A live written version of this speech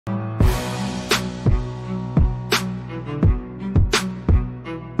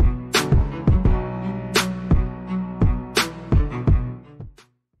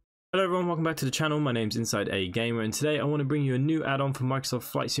Hello everyone, welcome back to the channel. My name's InsideAgameR and today I want to bring you a new add-on for Microsoft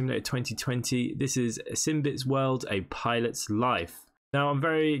Flight Simulator 2020. This is Simbit's World, A Pilot's Life. Now I'm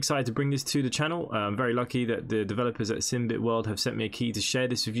very excited to bring this to the channel. I'm very lucky that the developers at Simbit World have sent me a key to share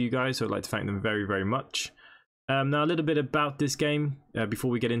this with you guys, so I'd like to thank them very much. Now a little bit about this game before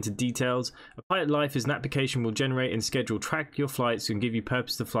we get into details. A Pilot Life is an application will generate and schedule track your flights and give you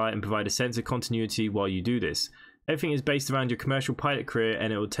purpose to fly and provide a sense of continuity while you do this. Everything is based around your commercial pilot career,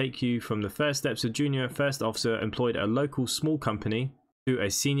 and it will take you from the first steps of junior first officer employed at a local small company to a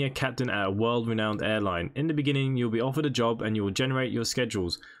senior captain at a world-renowned airline. In the beginning, you'll be offered a job and you will generate your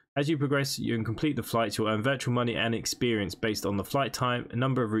schedules. As you progress and complete the flights, you'll earn virtual money and experience based on the flight time and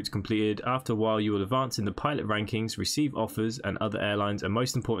number of routes completed. After a while, you will advance in the pilot rankings, receive offers and other airlines, and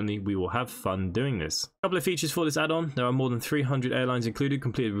most importantly, we will have fun doing this. A couple of features for this add-on. There are more than 300 airlines included,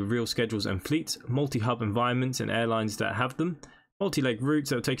 completed with real schedules and fleets, multi-hub environments and airlines that have them, multi-leg routes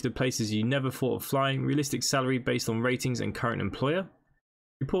that will take you to places you never thought of flying, realistic salary based on ratings and current employer,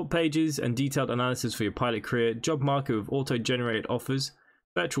 report pages and detailed analysis for your pilot career, job market with auto-generated offers,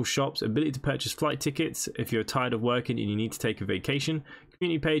 virtual shops, ability to purchase flight tickets if you're tired of working and you need to take a vacation,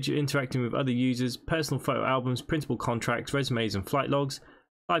 community page interacting with other users, personal photo albums, printable contracts, resumes and flight logs,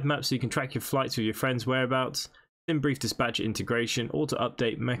 live maps so you can track your flights with your friends' whereabouts, sim brief dispatch integration, auto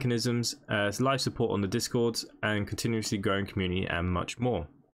update mechanisms, live support on the Discords, and continuously growing community and much more.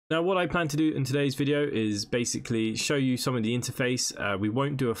 Now what I plan to do in today's video is basically show you some of the interface. We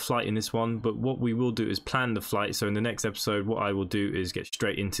won't do a flight in this one, but what we will do is plan the flight. So in the next episode, what I will do is get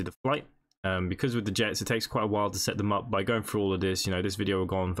straight into the flight. Because with the jets, it takes quite a while to set them up. By going through all of this, you know, this video will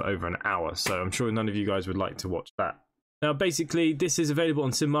go on for over an hour. So I'm sure none of you guys would like to watch that. Now basically, this is available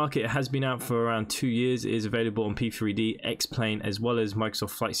on Sim Market. It has been out for around 2 years. It is available on P3D, X-Plane, as well as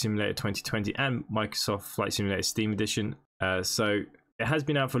Microsoft Flight Simulator 2020 and Microsoft Flight Simulator Steam Edition. It has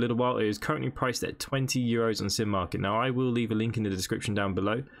been out for a little while. It is currently priced at €20 on Sim Market. Now I will leave a link in the description down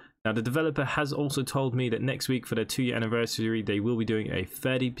below. Now the developer has also told me that next week for their 2-year anniversary they will be doing a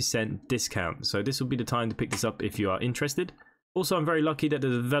 30% discount. So this will be the time to pick this up if you are interested. Also, I'm very lucky that the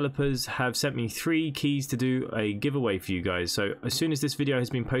developers have sent me 3 keys to do a giveaway for you guys. So as soon as this video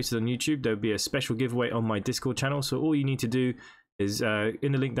has been posted on YouTube, there will be a special giveaway on my Discord channel. So all you need to do is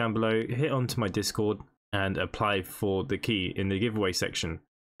in the link down below, hit onto my Discord and apply for the key in the giveaway section.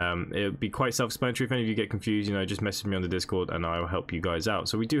 It'll be quite self-explanatory. If any of you get confused, you know, just message me on the Discord and I'll help you guys out.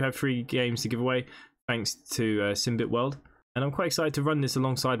 So we do have 3 games to give away thanks to Simbit World, and I'm quite excited to run this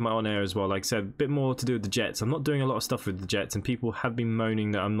alongside my on-air as well. Like I said, a bit more to do with the jets. I'm not doing a lot of stuff with the jets, and people have been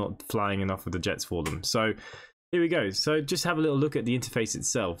moaning that I'm not flying enough with the jets for them. So here we go. So just have a little look at the interface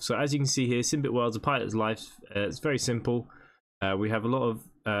itself. So as you can see here, Simbit World's A Pilot's Life. It's very simple. We have a lot of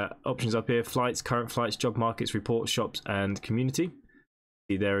options up here: flights, current flights, job markets, reports, shops, and community.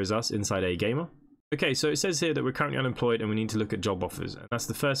 See, there is us, InsideAgameR. Okay, so it says here that we're currently unemployed and we need to look at job offers, and that's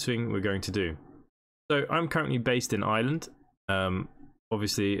the first thing we're going to do. So I'm currently based in Ireland.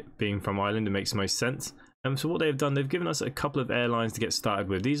 Obviously, being from Ireland, it makes the most sense. So what they've done, they've given us a couple of airlines to get started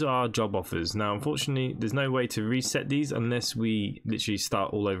with. These are our job offers. Now, unfortunately, there's no way to reset these unless we literally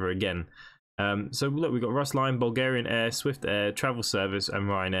start all over again. So look, we've got Russ Line, Bulgarian Air, Swift Air, Travel Service, and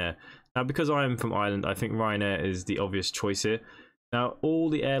Ryanair. Now, because I am from Ireland, I think Ryanair is the obvious choice here. Now,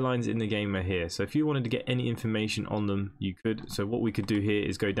 all the airlines in the game are here. So if you wanted to get any information on them, you could. So what we could do here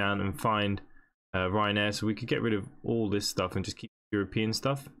is go down and find Ryanair. So we could get rid of all this stuff and just keep European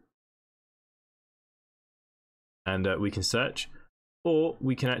stuff. And we can search. Or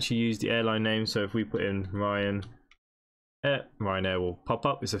we can actually use the airline name. So if we put in Ryanair will pop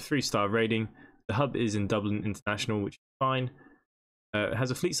up. It's a 3-star rating. The hub is in Dublin International, which is fine. It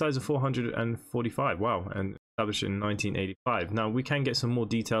has a fleet size of 445. Wow, and established in 1985. Now we can get some more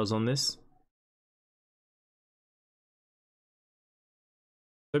details on this.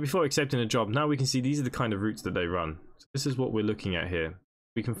 So before accepting a job, now we can see these are the kind of routes that they run. So this is what we're looking at here.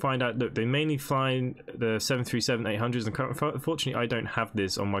 We can find out that they mainly fly the 737-800s, and unfortunately I don't have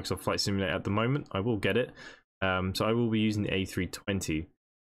this on Microsoft Flight Simulator at the moment. I will get it. So I will be using the A320,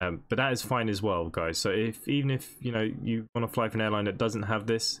 but that is fine as well, guys. So even if you know you want to fly for an airline that doesn't have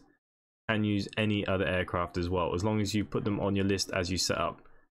this, you can use any other aircraft as well, as long as you put them on your list as you set up.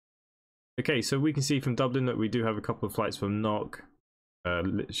 Okay, so we can see from Dublin that we do have a couple of flights from Knock,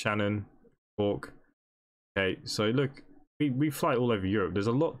 Shannon, Cork. Okay, so look, we fly all over Europe. There's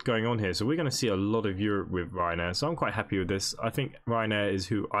a lot going on here, so we're going to see a lot of Europe with Ryanair. So I'm quite happy with this. I think Ryanair is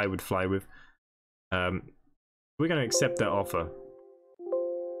who I would fly with. We're going to accept their offer.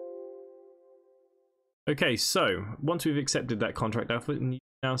 Okay, so once we've accepted that contract offer,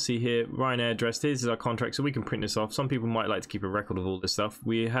 Now see here, Ryanair address. This is our contract, so we can print this off. Some people might like to keep a record of all this stuff.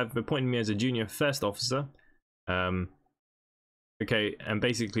 We have appointed me as a junior first officer. Okay, and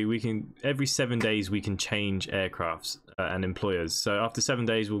basically we can, every 7 days we can change aircrafts and employers. So after 7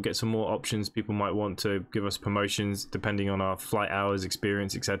 days we'll get some more options. People might want to give us promotions depending on our flight hours,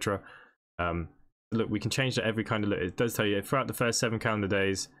 experience, etc. Look, we can change that every kind of, it does tell you throughout the first 7 calendar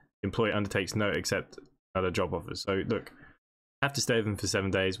days, the employee undertakes no except other job offers. So look, I have to stay with them for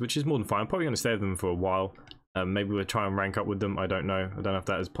 7 days, which is more than fine. I'm probably going to stay with them for a while. Maybe we'll try and rank up with them. I don't know. I don't know if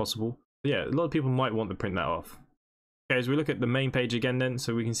that is possible. But yeah, a lot of people might want to print that off. Okay, as we look at the main page again then,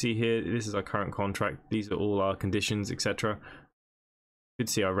 so we can see here, this is our current contract. These are all our conditions, etc. You could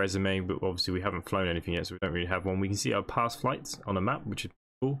see our resume, but obviously we haven't flown anything yet, so we don't really have one. We can see our past flights on a map, which is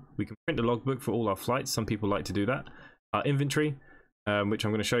cool. We can print a logbook for all our flights. Some people like to do that. Our inventory, which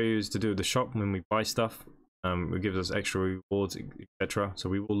I'm going to show you, is to do with the shop when we buy stuff. It gives us extra rewards, etc. So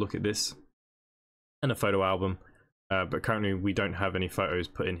we will look at this. And a photo album, but currently we don't have any photos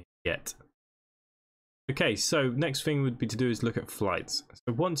put in yet. Okay, so next thing would be to do is look at flights.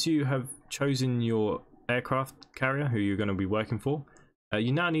 So once you have chosen your aircraft carrier who you're going to be working for,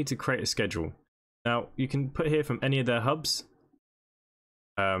 you now need to create a schedule. Now you can put here from any of their hubs.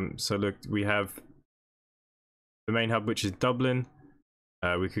 So look, we have the main hub, which is Dublin.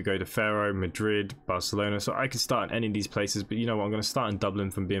 We could go to Faro, Madrid, Barcelona. So I could start in any of these places, but you know what, I'm going to start in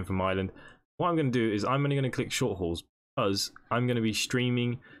Dublin from being from Ireland. What I'm going to do is I'm only going to click short hauls because I'm going to be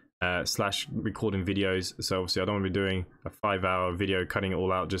streaming slash recording videos. So obviously I don't want to be doing a 5-hour video cutting it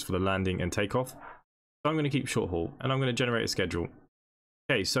all out just for the landing and takeoff. So I'm going to keep short haul and I'm going to generate a schedule.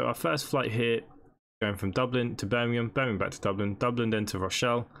 Okay, so our first flight here, going from Dublin to Birmingham, Birmingham back to Dublin, Dublin then to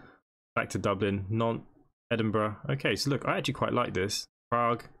Rochelle, back to Dublin, Nantes, Edinburgh. Okay, so look, I actually quite like this.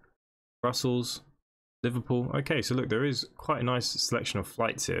 Prague, Brussels, Liverpool. Okay, so look, there is quite a nice selection of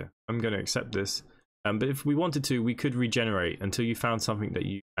flights here. I'm going to accept this. But if we wanted to, we could regenerate until you found something that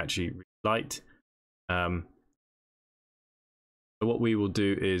you actually really liked. So what we will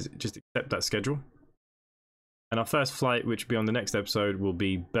do is just accept that schedule. And our first flight, which will be on the next episode, will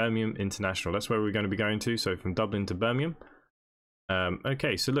be Birmingham International. That's where we're going to be going to. So from Dublin to Birmingham.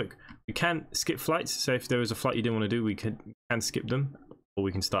 Okay, so look, we can skip flights. So if there was a flight you didn't want to do, we can skip them. Or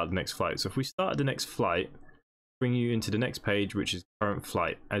we can start the next flight. So if we start the next flight, bring you into the next page, which is current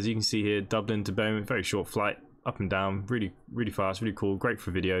flight. As you can see here, Dublin to Birmingham, very short flight, up and down, really fast, really cool, great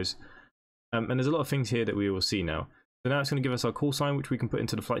for videos. And there's a lot of things here that we will see now. So now it's going to give us our call sign, which we can put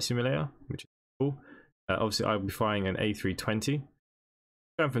into the flight simulator, which is cool. Obviously I'll be flying an A320,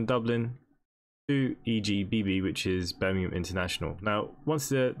 going from Dublin to EGBB, which is Birmingham International. Now once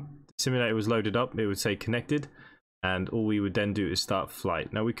the simulator was loaded up, it would say connected, and all we would then do is start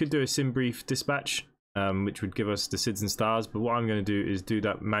flight. Now we could do a sim brief dispatch, which would give us the SIDS and stars, but what I'm going to do is do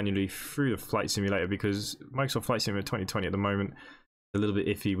that manually through the flight simulator, because Microsoft Flight Simulator 2020 at the moment is a little bit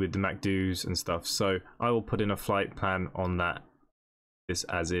iffy with the MacDos and stuff. So I will put in a flight plan on that, this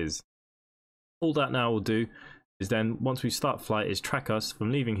as is. All that now will do is then, once we start flight, is track us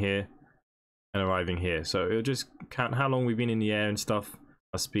from leaving here and arriving here. So it'll just count how long we've been in the air and stuff,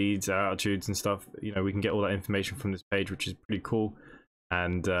 our speeds, our altitudes and stuff. You know, we can get all that information from this page, which is pretty cool.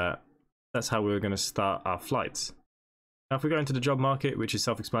 And that's how we're going to start our flights. Now if we go into the job market, which is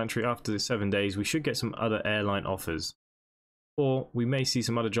self-explanatory, after the 7 days we should get some other airline offers, or we may see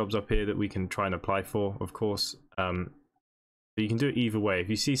some other jobs up here that we can try and apply for, of course. So you can do it either way. If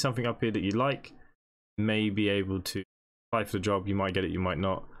you see something up here that you like, you may be able to apply for the job. You might get it, you might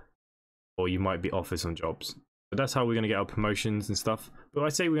not, or you might be offered some jobs. But that's how we're going to get our promotions and stuff. But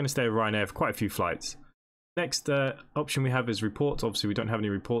I'd say we're going to stay with Ryanair for quite a few flights. Next option we have is reports. Obviously we don't have any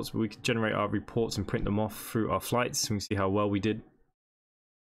reports, but we can generate our reports and print them off through our flights. We can see how well we did.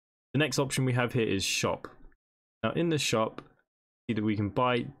 The next option we have here is shop. Now in the shop, see that we can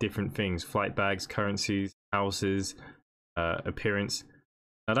buy different things: flight bags, currencies, houses, appearance.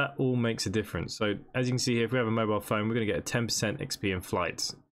 Now that all makes a difference. So as you can see here, if we have a mobile phone, we're going to get a 10% XP in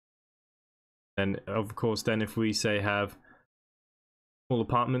flights. And of course then if we say have small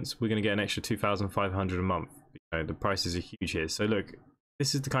apartments, we're going to get an extra 2,500 a month. You know, the prices are huge here. So look,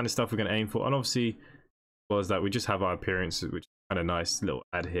 this is the kind of stuff we're going to aim for. And obviously, as well as that, we just have our appearance, which is kind of nice little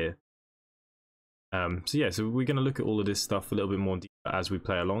ad here. So yeah, so we're going to look at all of this stuff a little bit more deeper as we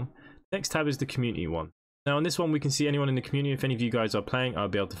play along. Next tab is the community one. Now on this one, we can see anyone in the community. If any of you guys are playing, I'll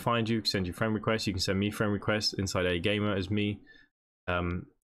be able to find you, send you friend requests. You can send me friend requests, InsideAgameR as me.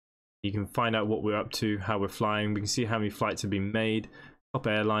 You can find out what we're up to, how we're flying. We can see how many flights have been made. Top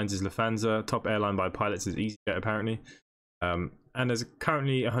airlines is Lufthansa. Top airline by pilots is EasyJet apparently. And there's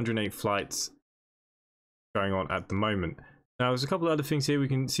currently 108 flights going on at the moment. Now there's a couple of other things here. We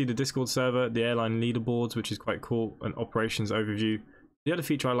can see the Discord server, the airline leaderboards, which is quite cool, an operations overview. The other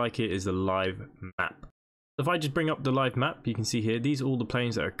feature I like here is the live map. So if I just bring up the live map, you can see here, these are all the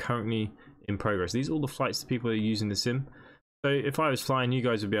planes that are currently in progress. These are all the flights that people are using the sim. So if I was flying, you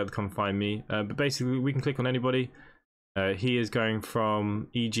guys would be able to come find me. But basically, we can click on anybody. He is going from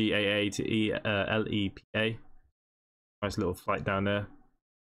EGAA to LEPA. Nice little flight down there.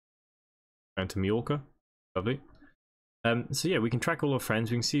 Going to Mallorca. Lovely. So yeah, we can track all our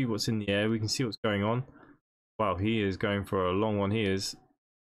friends. We can see what's in the air. We can see what's going on. Wow, he is going for a long one. He's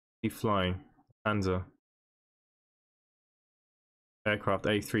flying Panzer aircraft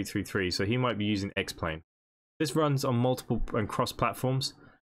A333. So he might be using X-plane. This runs on multiple and cross platforms.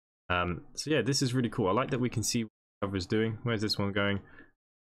 So yeah, this is really cool. I like that we can see what the other is doing. Where's this one going?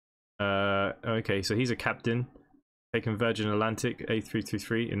 Okay, so he's a captain, taking Virgin Atlantic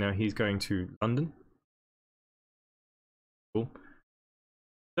A323, and now he's going to London. Cool.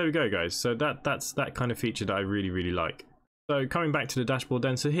 There we go, guys. So that's that kind of feature that I really like. So coming back to the dashboard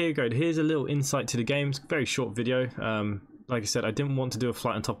then, so here you go. Here's a little insight to the game. It's a very short video. Like I said, I didn't want to do a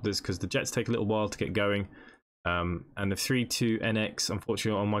flight on top of this because the jets take a little while to get going. And the 3.2NX,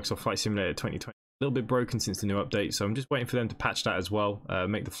 unfortunately, on Microsoft Flight Simulator 2020, a little bit broken since the new update. So I'm just waiting for them to patch that as well,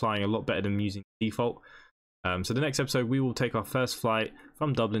 make the flying a lot better than using default. So the next episode, we will take our first flight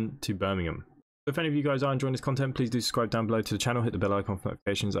from Dublin to Birmingham. So if any of you guys are enjoying this content, please do subscribe down below to the channel, hit the bell icon for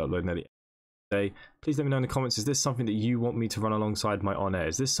notifications. I upload nearly every day. Please let me know in the comments, is this something that you want me to run alongside my on-air?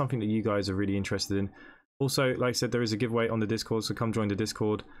 Is this something that you guys are really interested in? Also, like I said, there is a giveaway on the Discord, so come join the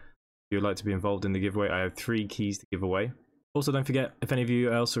Discord. If you'd like to be involved in the giveaway, I have 3 keys to give away. Also, don't forget, if any of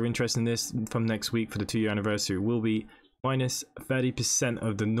you else are interested in this, from next week for the 2-year anniversary, it will be minus 30%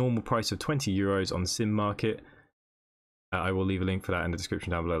 of the normal price of €20 on the sim market. I will leave a link for that in the description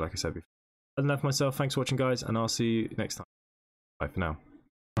down below, like I said before. Other than that, for myself, thanks for watching, guys, and I'll see you next time. Bye for now.